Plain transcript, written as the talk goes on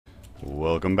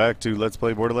Welcome back to Let's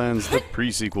Play Borderlands, the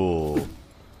pre-sequel.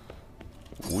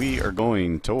 We are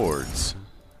going towards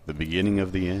the beginning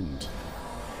of the end.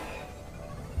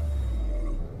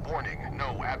 Warning,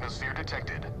 no atmosphere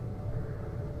detected.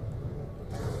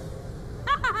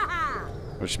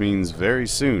 Which means very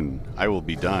soon I will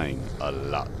be dying a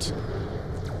lot.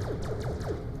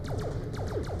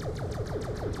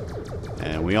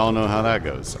 And we all know how that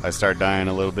goes. I start dying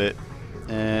a little bit,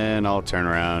 and I'll turn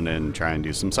around and try and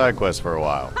do some side quests for a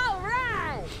while.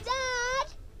 Alright! Dad!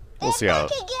 We'll see how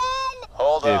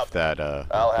Hold up. if that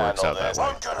I'll works handle out that this. way.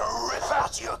 I'm gonna rip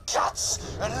out your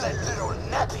guts and let little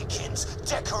nappykins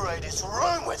decorate his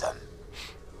room with them.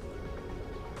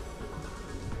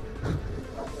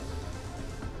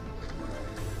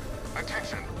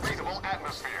 Attention, breathable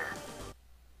atmosphere.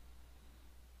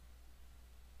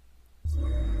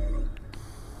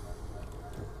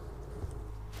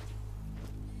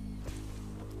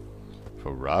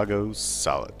 Farrago's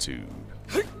Solitude.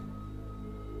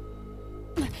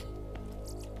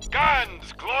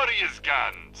 Guns! Glorious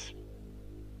guns!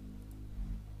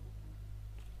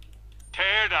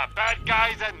 Tear the bad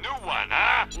guys a new one,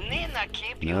 huh? Nina,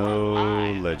 keep you No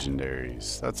alive.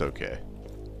 legendaries. That's okay.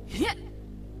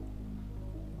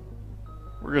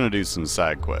 We're gonna do some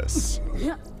side quests.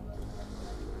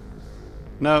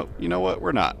 No, you know what?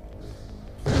 We're not.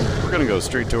 We're gonna go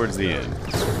straight towards the end.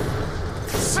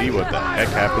 See what the heck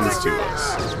happens to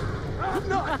us.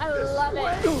 I love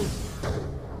it.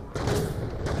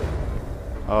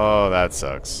 Oh, that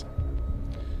sucks.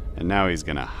 And now he's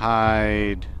gonna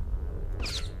hide.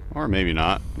 Or maybe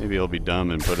not. Maybe he'll be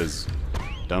dumb and put his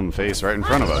dumb face right in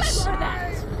front of us.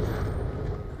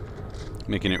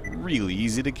 Making it really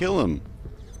easy to kill him.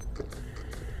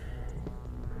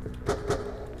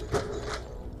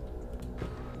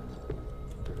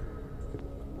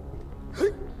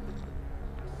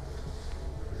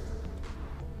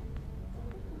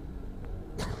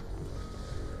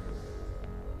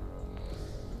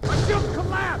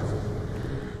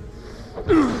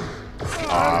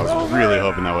 I was really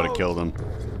hoping that would have killed him.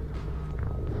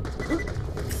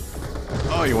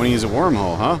 Oh, you want to use a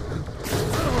wormhole, huh?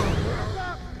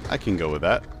 I can go with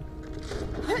that.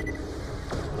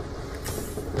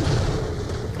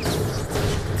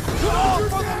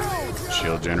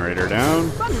 Shield generator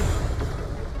down.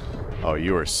 Oh,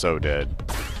 you are so dead.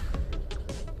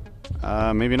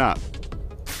 Maybe not.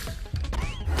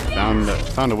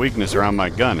 Found a weakness around my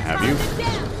gun, have you?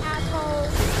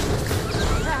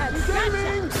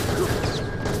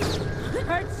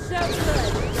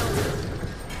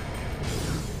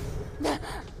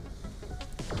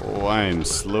 Oh, I am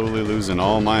slowly losing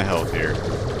all my health here.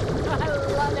 I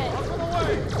love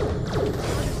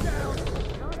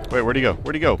it. Wait, where'd he go?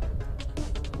 Where'd he go?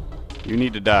 You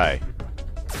need to die.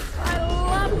 I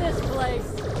love this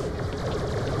place.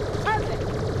 Perfect.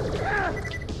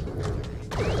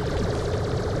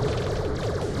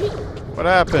 What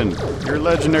happened? You're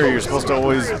legendary. You're supposed to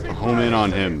always home in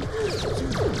on him.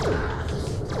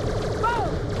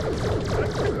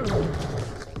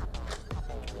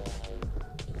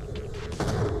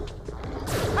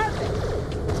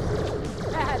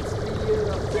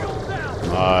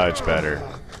 Much better.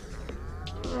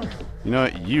 You know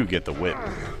what? You get the whip.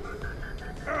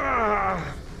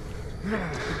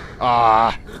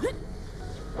 Ah!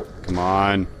 Come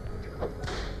on.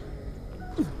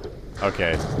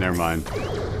 Okay, never mind.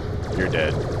 You're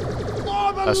dead.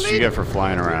 That's what you get for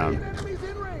flying around.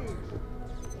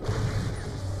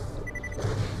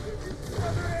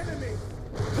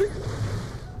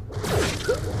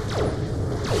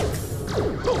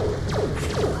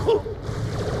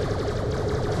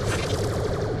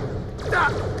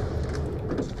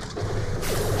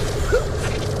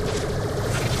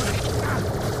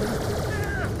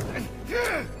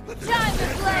 Time to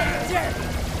play dirt.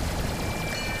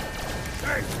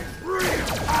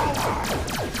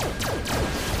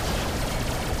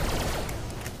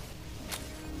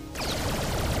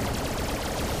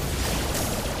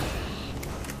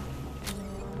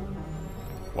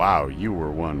 Wow, you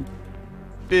were one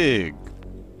big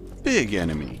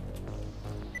enemy.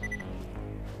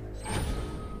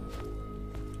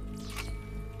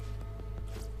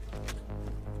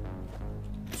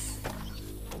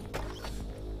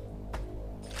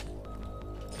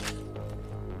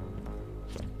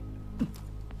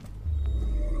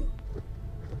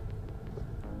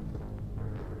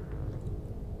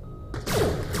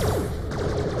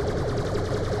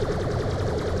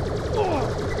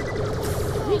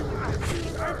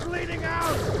 I'm bleeding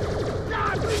out!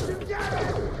 God, we should get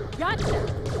it!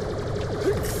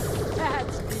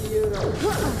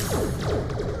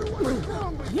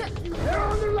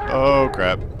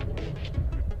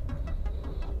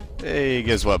 Hey,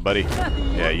 guess what, buddy?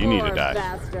 Yeah, you need to Poor die.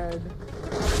 bastard.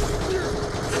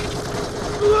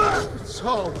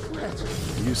 So,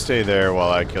 You stay there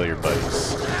while I kill your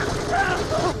buddies.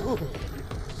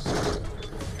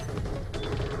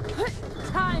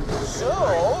 Time.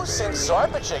 So, since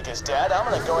Zarpachik is dead, I'm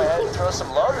gonna go ahead and throw some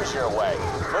loaders your way.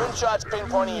 Moonshot's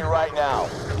pinpointing you right now.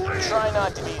 Try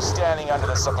not to be standing under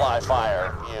the supply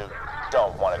fire. You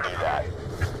don't want to do that.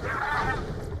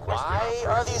 Why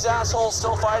are these assholes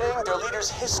still fighting? Their leader's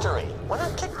history. Why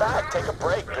not kick back, take a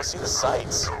break, go see the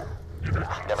sights?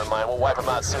 Never mind, we'll wipe them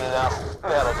out soon enough.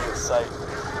 That'll be the sight.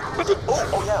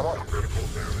 Oh yeah, well.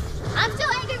 I'm still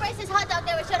angry racist hot dog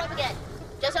never shut up again.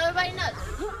 Just so everybody knows.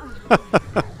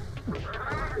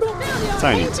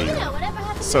 Tiny Hey, team. Gina, whatever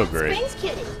happened So to that great. Space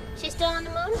kitty? She's still on the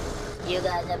moon? You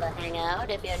guys ever hang out,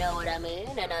 if you know what I mean,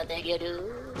 and I think you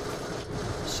do.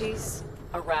 She's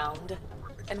around.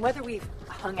 And whether we've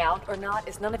hung out or not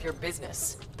is none of your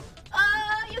business.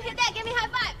 You hit that, give me a high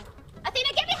five. Athena,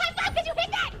 give me a high five because you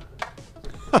hit that.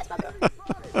 That's my girl.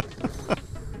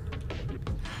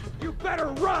 you better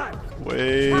run!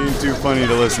 Way too funny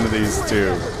to listen to these two.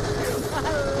 I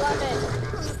love it.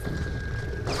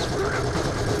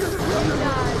 You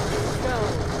guys, go.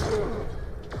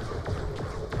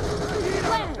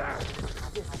 Plan.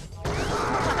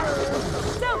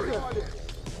 So good.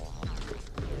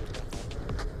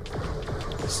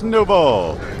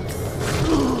 Snowball.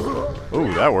 Oh,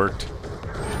 that worked.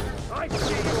 I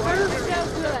see you, So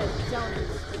Anderson! good, don't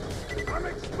it? I'm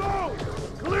exposed!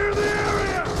 Clear the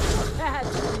area!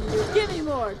 That's you. Give me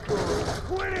more cool.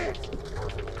 Quit it!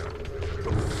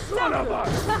 Son of a...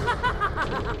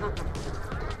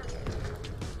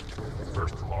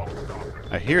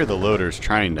 I hear the loaders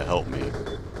trying to help me.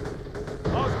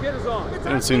 Boss kid is on. They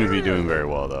don't seem to be doing very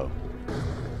well, though.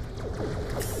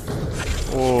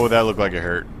 Oh, that looked like it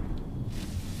hurt.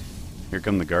 Here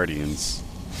come the Guardians.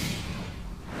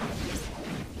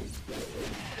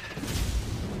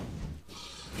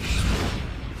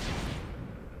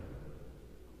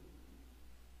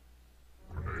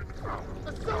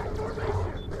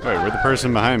 Wait, where'd the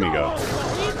person behind me go?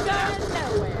 He's going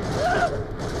nowhere.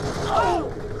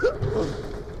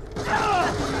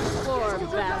 Poor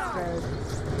bastard.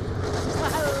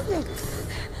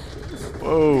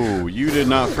 Whoa, you did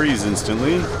not freeze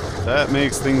instantly. That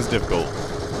makes things difficult.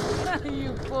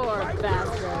 You poor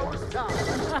bastard.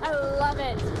 I love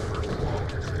it.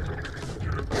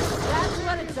 That's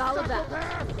what it's all about. I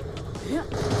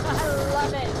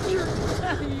love it.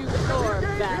 You poor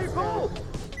bastard.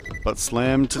 But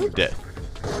slammed to death.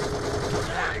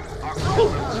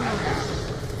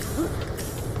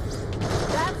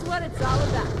 That's what it's all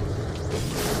about.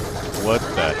 What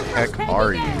the heck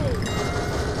are you?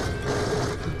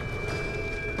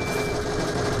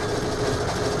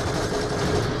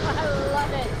 I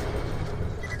love it.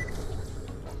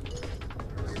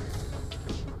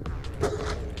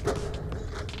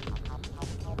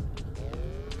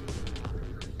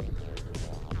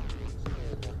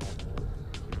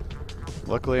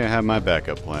 Luckily, I have my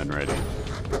backup plan ready.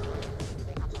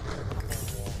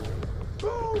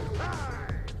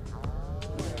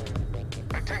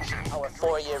 Our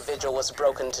 4-year vigil was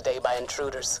broken today by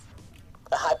intruders.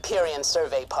 A Hyperion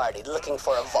survey party looking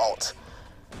for a vault.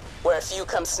 Where if you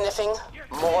come sniffing,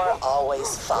 more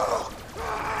always follow.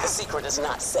 The secret is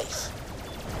not safe.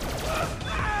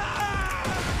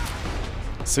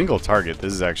 Single target,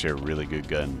 this is actually a really good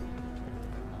gun.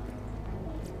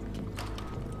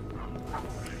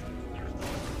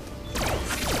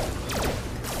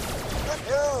 Good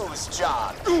news,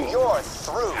 John. You're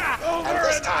through. And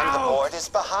this time the board is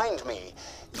behind me.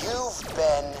 You've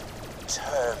been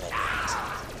terminated.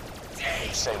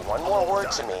 You say one more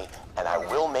word to me, and I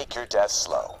will make your death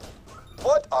slow.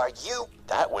 What are you?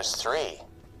 That was 3.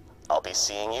 I'll be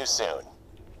seeing you soon.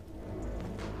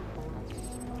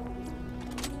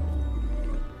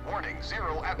 Warning,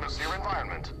 0 atmosphere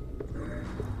environment.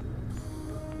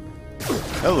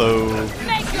 Hello.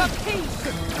 Make your peace.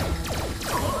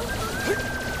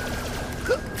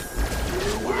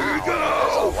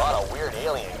 There's a lot of weird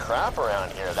alien crap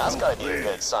around here. That's gotta be a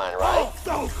good sign, right?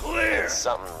 So clear!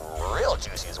 Something real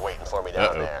juicy is waiting for me down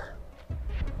Uh-oh. there.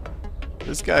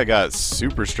 This guy got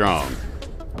super strong.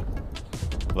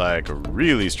 Like,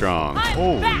 really strong.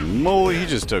 Holy moly, he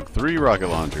just took 3 rocket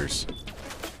launchers.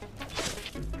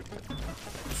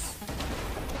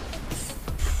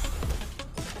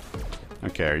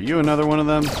 Okay, are you another one of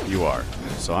them? You are.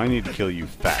 So I need to kill you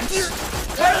fast. Looks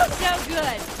so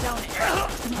good, don't it?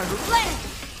 Plan.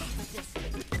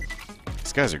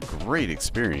 These guys are great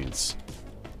experience.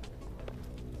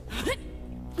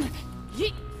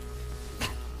 Yeet.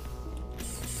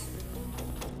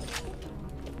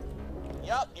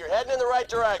 Yep, you're heading in the right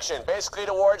direction. Basically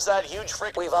towards that huge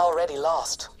frick. We've already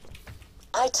lost.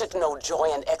 I took no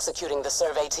joy in executing the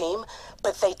survey team,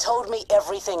 but they told me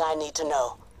everything I need to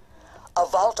know. A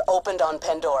vault opened on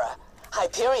Pandora.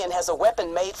 Hyperion has a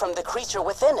weapon made from the creature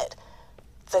within it.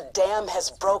 The dam has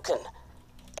broken.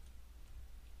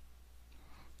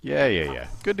 Yeah.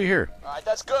 Good to hear. All right,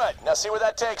 that's good. Now see where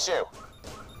that takes you.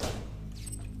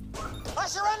 I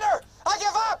surrender! I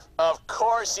give up! Of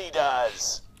course he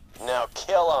does. Now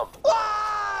kill him.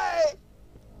 Why?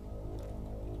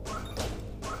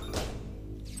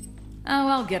 Oh,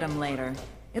 I'll get him later.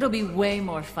 It'll be way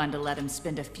more fun to let him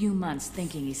spend a few months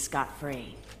thinking he's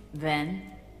scot-free. Then,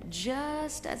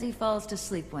 just as he falls to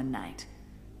sleep one night,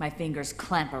 my fingers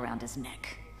clamp around his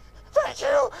neck. Thank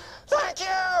you! Thank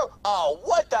you! Oh,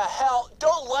 what the hell?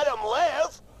 Don't let him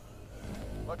live!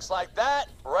 Looks like that,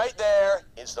 right there,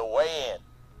 is the way in.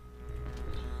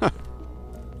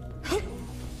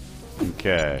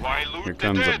 Okay, Why loot here the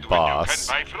comes a dead boss.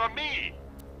 when you can buy from me?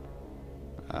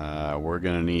 We're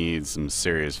gonna need some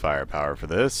serious firepower for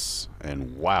this.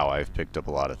 And wow, I've picked up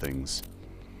a lot of things.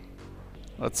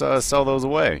 Let's sell those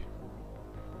away.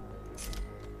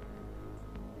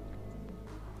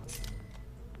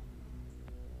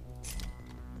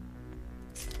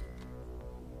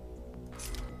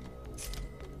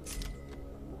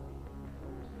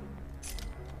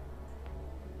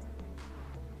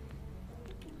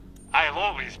 I'll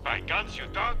always buy guns you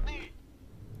don't need.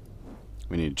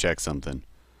 We need to check something.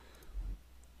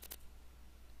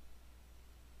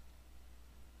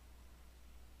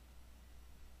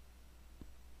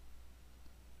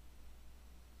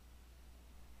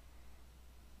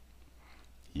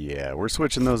 Yeah, we're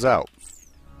switching those out.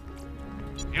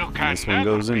 You can This one never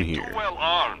goes in be here. too well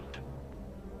armed.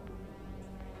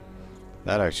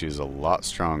 That actually is a lot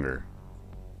stronger.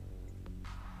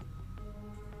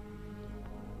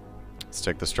 Let's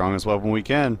take the strongest weapon we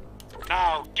can.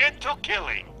 Now get to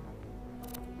killing.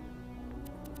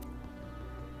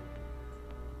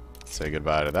 Say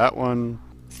goodbye to that one.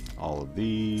 All of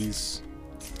these.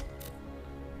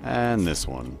 And this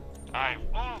one.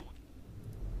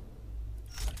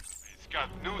 It's got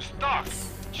new stock.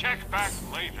 Check back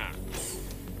later.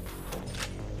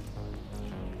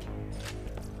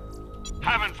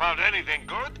 Haven't found anything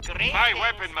good? My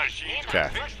weapon machine will Okay.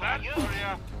 fix that for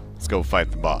ya. Let's go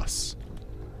fight the boss.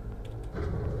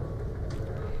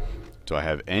 Do I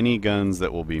have any guns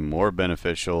that will be more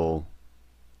beneficial?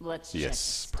 Let's check Yes,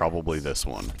 this. probably this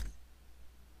one.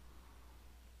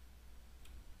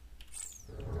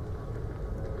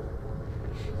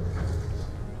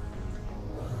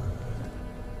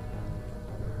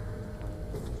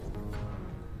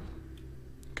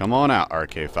 Come on out,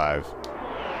 RK5.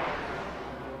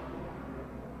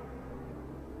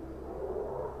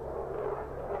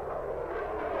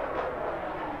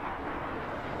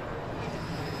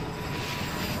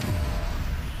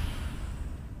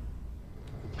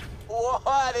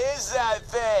 What is that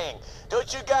thing?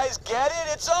 Don't you guys get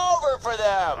it? It's over for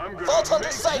them. Vault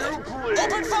Hunter sighted.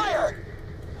 Open fire!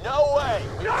 No way.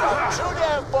 We've come too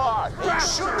damn far. You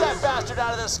shoot that bastard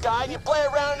out of the sky and you play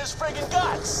around in his friggin'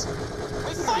 guts.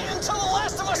 We fight until the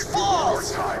last of us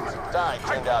falls. Sorry,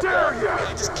 turned out there.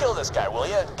 Hey, just kill this guy, will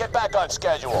you? Get back on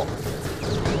schedule.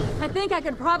 I think I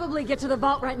could probably get to the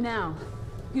vault right now.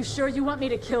 You sure you want me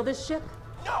to kill this ship?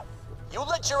 No. You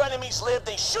let your enemies live,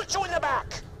 they shoot you in the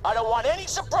back. I don't want any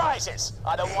surprises.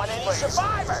 I don't want any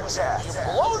survivors. You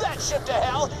blow that ship to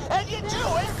hell, and you do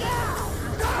it now.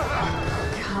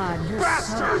 God, you're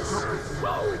so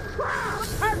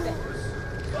perfect.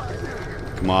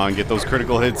 Come on, get those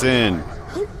critical hits in.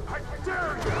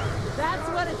 That's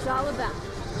what it's all about.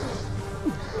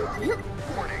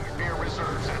 Warning, air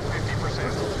reserves at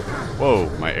 50%. Whoa,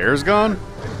 my air's gone?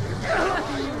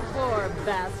 You poor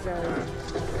bastard.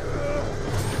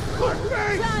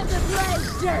 Time to play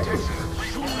dirt.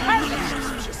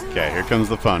 Perfect. Okay, here comes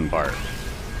the fun part.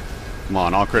 Come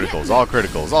on, all criticals, all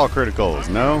criticals, all criticals.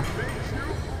 No?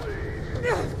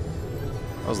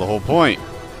 That was the whole point.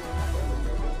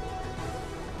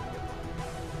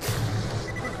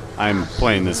 I'm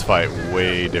playing this fight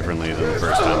way differently than the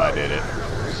first time I did it.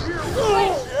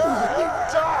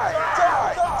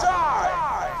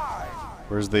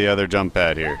 Where's the other jump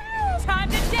pad here? Time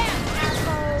to dance,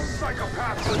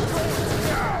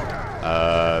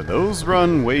 asshole. Those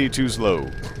run way too slow.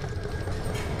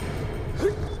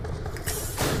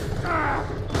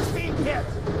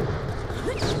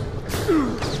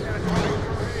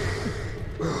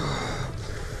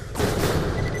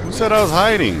 Who said I was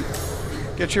hiding?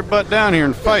 Get your butt down here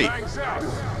and fight.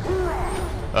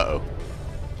 Uh-oh.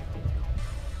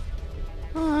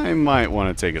 I might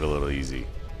want to take it a little easy.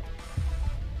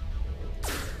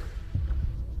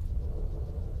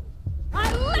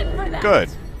 Good.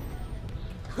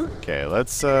 Okay,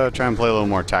 let's try and play a little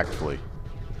more tactfully.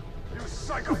 You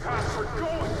psychopaths are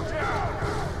going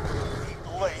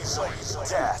down! Laser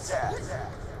death.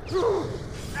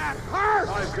 That hurt!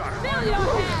 I've got Fill your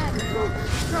hand!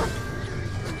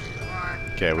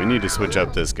 Okay, we need to switch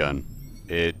up this gun.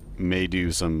 It may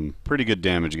do some pretty good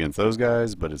damage against those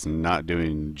guys, but it's not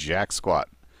doing jack squat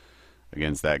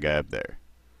against that guy up there.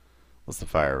 What's the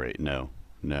fire rate? No.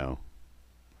 No.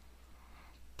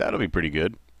 That'll be pretty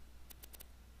good.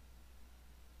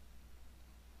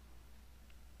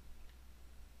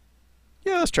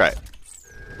 Yeah, let's try it.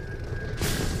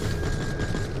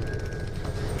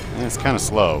 And it's kind of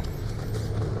slow.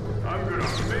 I'm gonna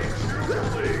make you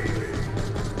bleed!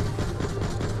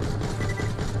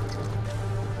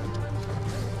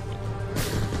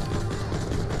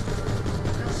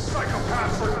 You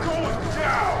psychopaths are going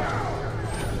down!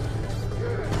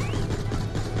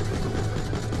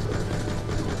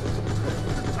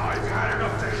 I've had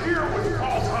enough to hear with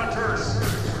Vault Hunters!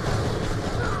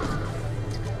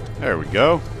 There we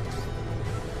go.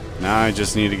 Now I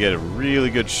just need to get a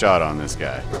really good shot on this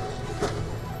guy.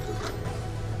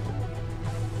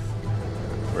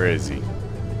 Where is he?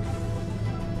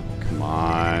 Come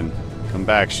on. Come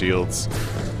back, shields.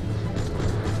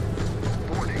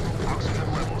 Warning,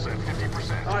 oxygen levels at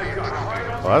 50%. I've got hide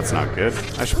on Well, that's not good.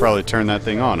 I should probably turn that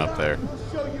thing on up there.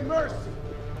 Show you mercy.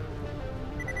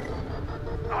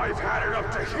 I've had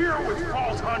enough to hear with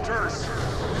Vault Hunters!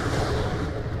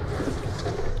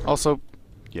 Also,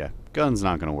 yeah, gun's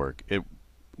not gonna work. It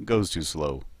goes too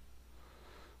slow.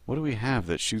 What do we have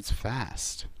that shoots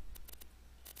fast?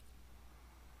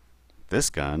 This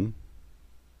gun.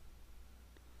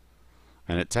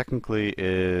 And it technically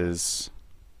is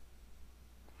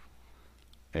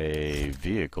a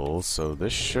vehicle, so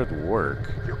this should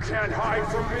work. You can't hide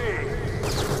from me!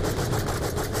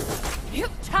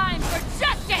 You've time for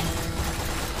justice!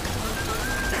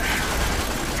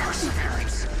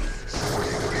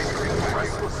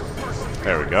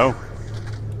 There we go.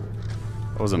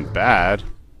 That wasn't bad,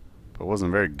 but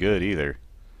wasn't very good either.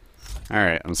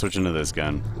 Alright, I'm switching to this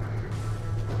gun.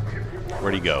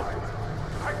 Where'd he go?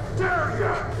 I dare you!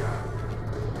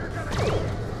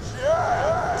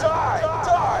 Die!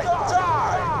 Die!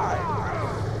 Die!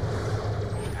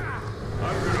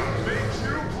 I'm gonna make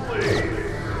you bleed!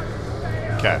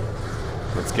 Okay.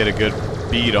 Let's get a good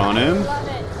beat on him. Love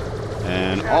it!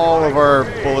 And all of our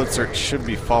bullets should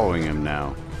be following him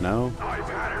now. No? I've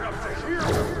had enough to hear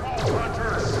with Vault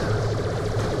Hunters!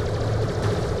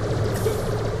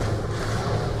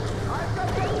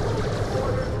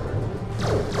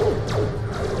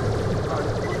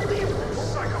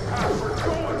 Psychopaths are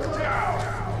going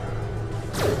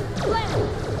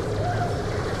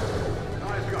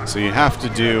down! So you have to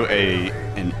do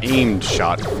an aimed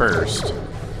shot first,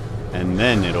 and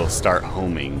then it'll start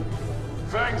homing.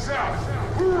 Fangs out!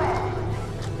 Hoorah!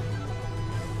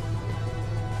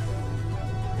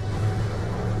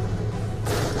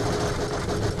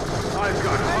 I've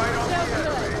got hide on the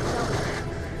enemy!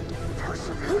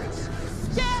 Perseverance!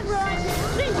 Stand where I can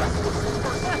see you!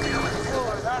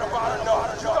 That about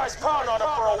enough. You guys pound on it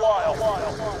for a while.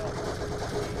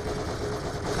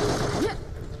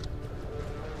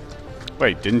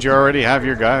 Wait, didn't you already have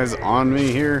your guys on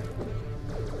me here?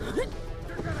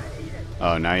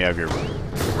 Oh, now you have your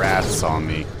wraths on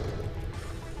me.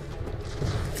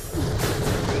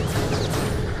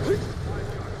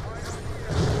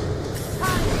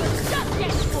 Time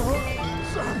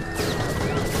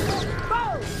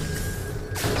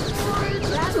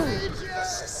for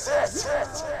justice!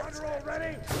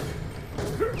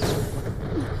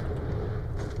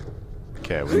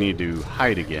 Okay, we need to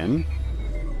hide again.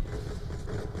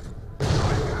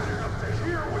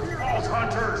 Here with Vault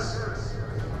Hunters!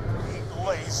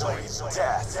 Laser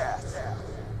death.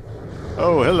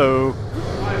 Oh, hello.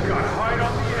 I've got hide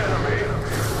on the enemy!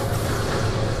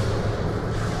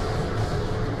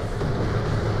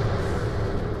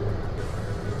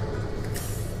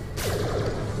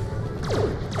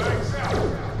 Fangs out!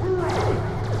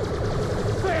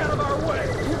 Hoorah! Stay out of our way.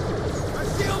 Our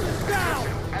shield is down.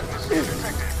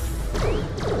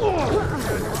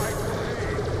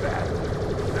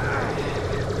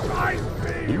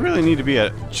 You really need to be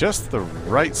at just the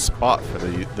right spot for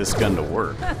this gun to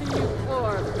work. You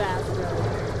poor bastard.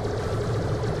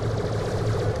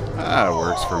 That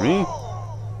works for me.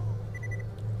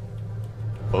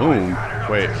 Boom.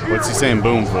 Wait, what's he saying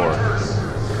boom for?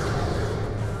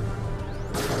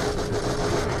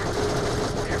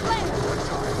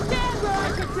 Stand where I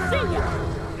can see you!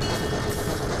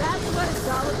 That's what it's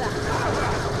all about.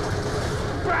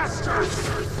 Bastards!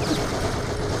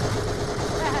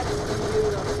 That's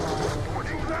beautiful.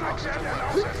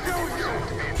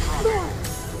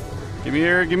 Give me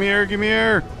air, give me air, give me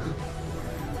air!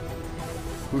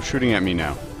 Who's shooting at me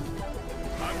now?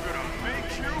 I'm gonna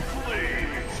make you bleed.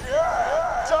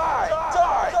 Die!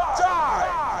 Die!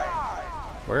 Die!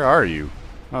 Where are you?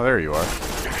 Oh, there you are.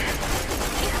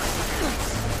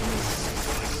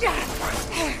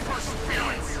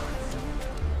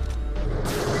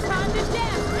 Time to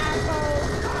dance, asshole!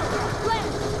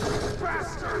 Blast!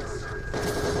 Bastards!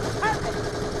 Perfect!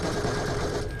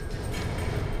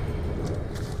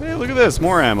 Hey, look at this.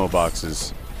 More ammo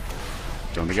boxes.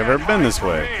 Don't think I've ever been this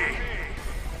way.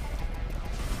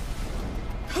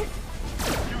 You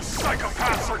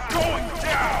psychopaths are going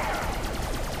down!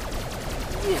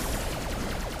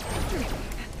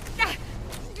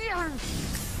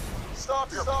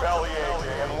 Stop your belly aching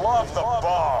and love the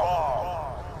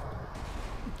bomb!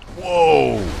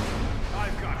 Whoa!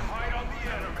 I've got height on the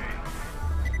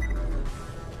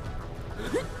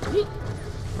enemy.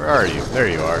 Where are you? There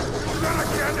you are.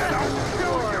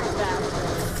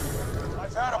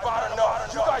 I've had about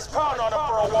enough. You guys pound on him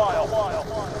for a while.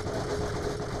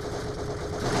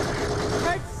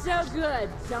 Hurts so good,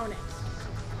 don't it?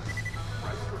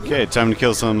 Okay, time to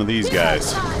kill some of these guys.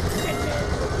 Stay.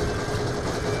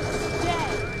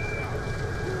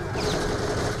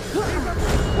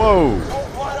 Whoa!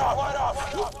 Light up, light up.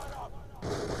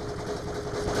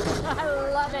 I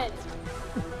love it.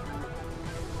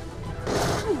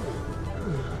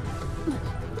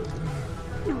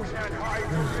 Can't hide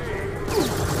from me.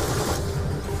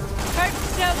 Hurts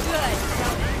so good,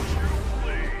 don't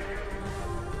it?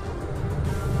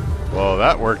 Well,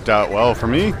 that worked out well for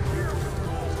me.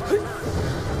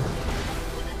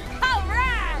 All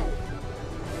right.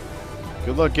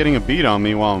 Good luck getting a beat on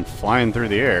me while I'm flying through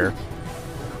the air.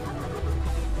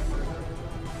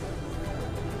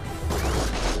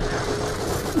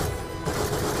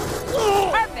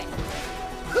 Perfect.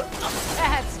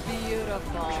 That's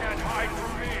beautiful. Can't hide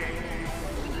from me.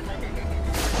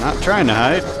 Not trying to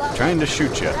hide, trying to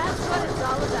shoot you. That's what it's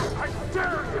all about. I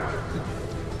dare you.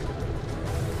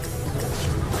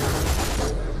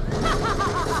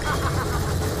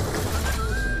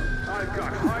 I've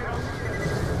got height on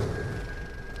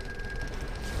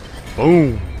the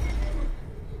Boom!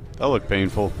 That looked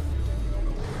painful.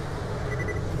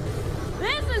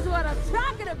 This is what I'm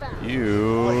talking about.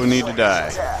 You need to die.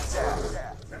 So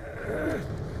good.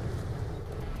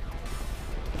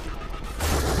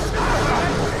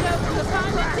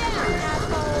 Calm it down,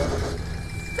 asshole.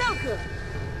 So good.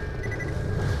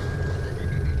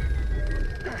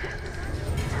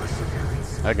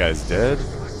 That guy's dead.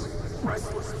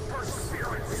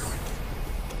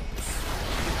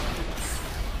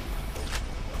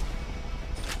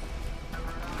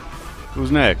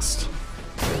 Who's next?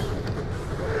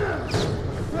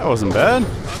 That wasn't bad. I'm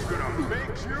gonna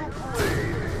make you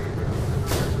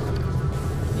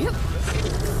bleed.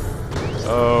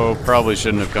 Oh, probably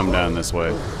shouldn't have come down this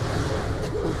way.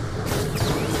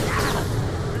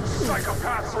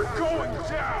 Psychopaths are going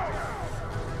down!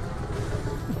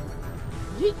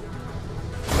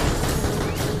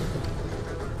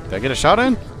 Did I get a shot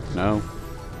in? No.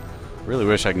 Really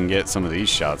wish I can get some of these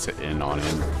shots in on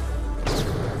him.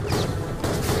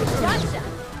 Gotcha.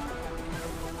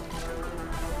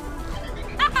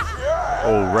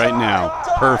 Oh, right now.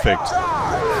 Perfect.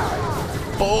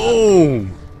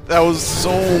 Boom! That was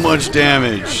so much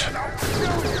damage.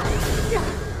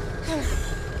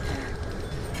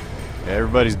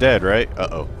 Everybody's dead, right?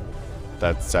 Uh-oh.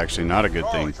 That's actually not a good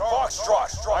thing.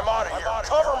 Foxtrot, I'm out of here.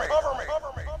 Cover me.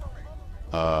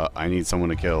 I need someone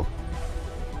to kill.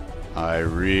 I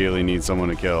really need someone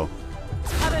to kill.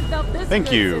 Haven't felt this Thank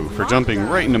good you since for jumping lockdown.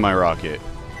 right into my rocket.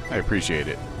 I appreciate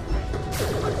it.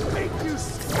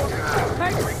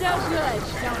 Hurts so good,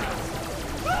 don't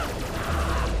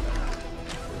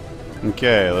it?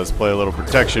 Okay, let's play a little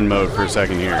protection mode for a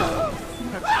second here.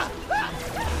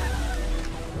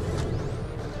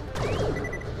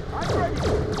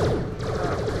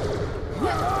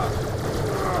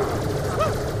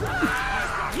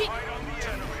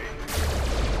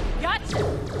 Gotcha.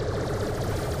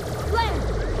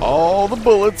 Blend. All the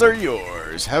bullets are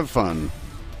yours. Have fun.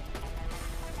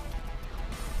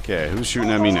 Okay, who's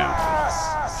shooting at me now?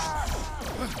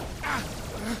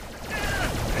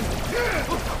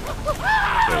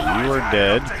 Okay, you are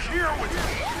dead.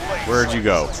 Where'd you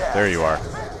go? There you are.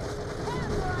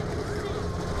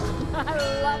 I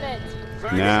love it.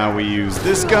 Now we use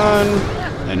this gun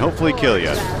and hopefully kill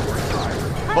you.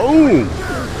 Boom!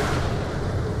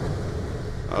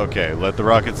 Okay, let the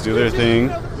rockets do their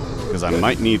thing, because I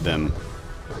might need them.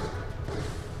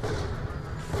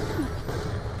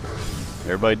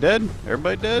 Everybody dead?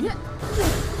 Everybody dead?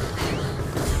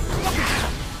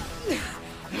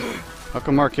 How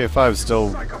come RK5 is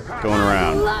still going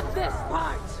around? Love this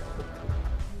part.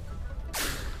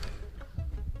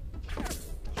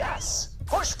 Yes!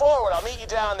 Push forward, I'll meet you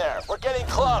down there. We're getting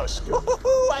close.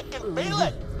 Woo-hoo-hoo, I can feel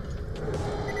it!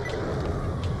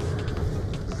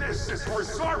 This is for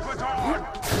Sarpedon!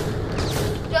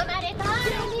 Dramatic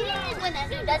timing when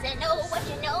the dude doesn't know what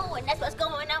you know, and that's what's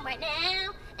going on right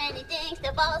now. And he thinks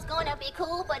the ball's gonna be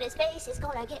cool, but his face is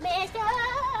gonna get messed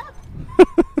up.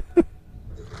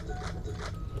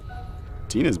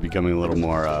 Tina's becoming a little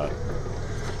more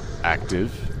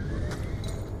active.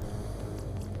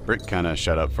 Brick kind of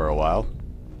shut up for a while.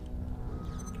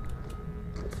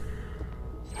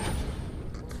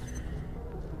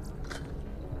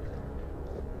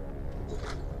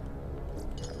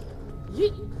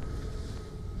 Yeet.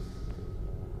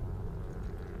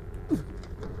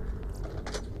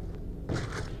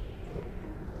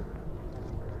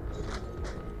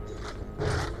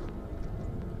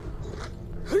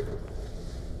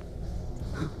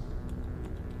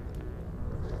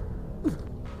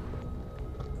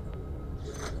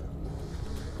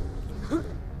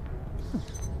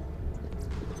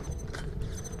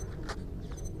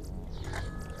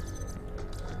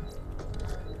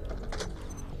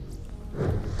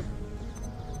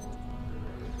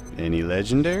 Any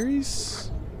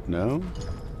legendaries? No?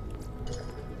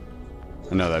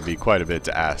 I know that'd be quite a bit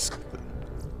to ask,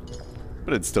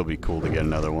 but it'd still be cool to get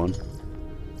another one.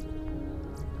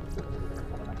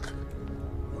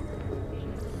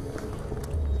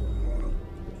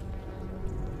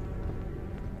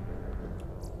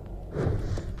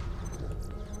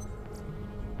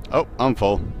 Oh, I'm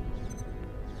full.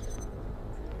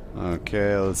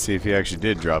 Okay, let's see if he actually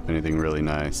did drop anything really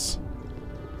nice.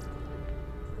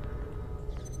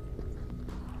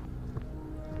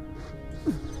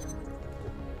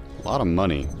 A lot of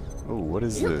money. Oh, what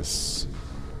is this?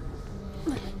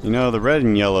 You know, the red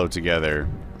and yellow together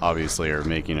obviously are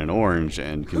making an orange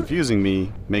and confusing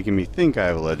me, making me think I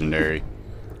have a legendary,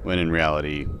 when in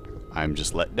reality, I'm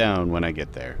just let down when I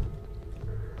get there.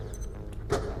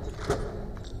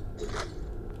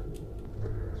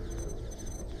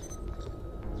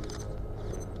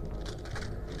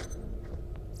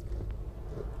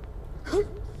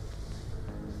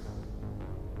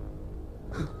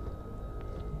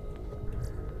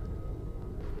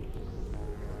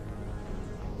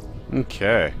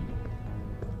 Okay.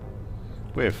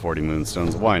 We have 40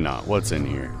 moonstones. Why not? What's in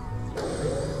here?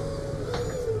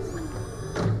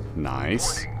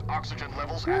 Nice. Oxygen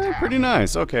levels Pretty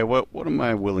nice. Okay, what am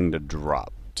I willing to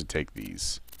drop to take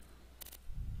these?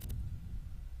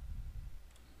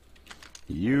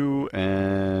 You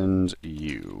and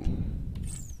you.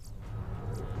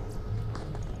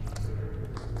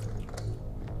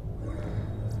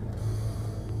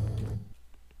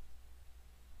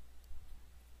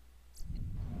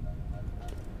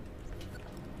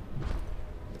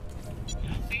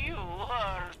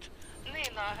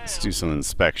 Let's do some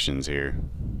inspections here.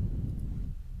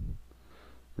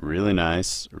 Really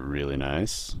nice, really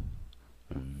nice.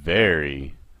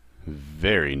 Very,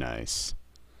 very nice.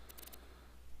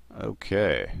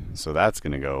 Okay, so that's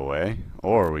gonna go away.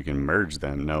 Or we can merge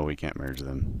them. No, we can't merge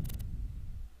them.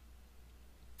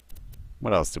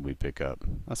 What else did we pick up?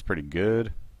 That's pretty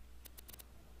good.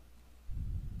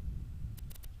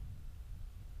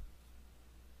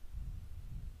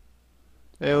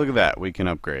 Hey, look at that. We can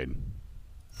upgrade.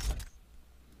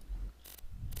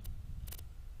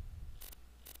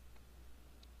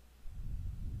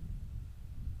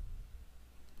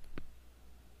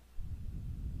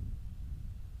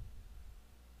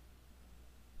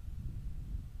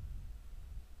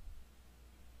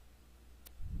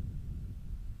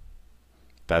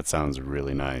 That sounds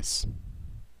really nice.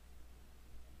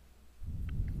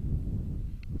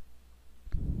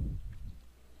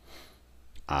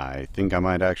 I think I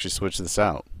might actually switch this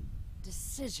out.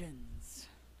 Decisions.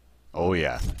 Oh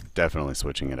yeah, definitely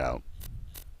switching it out.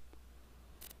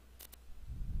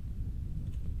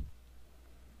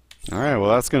 Alright,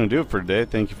 well that's going to do it for today.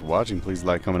 Thank you for watching. Please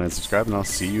like, comment, and subscribe, and I'll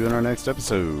see you in our next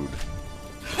episode.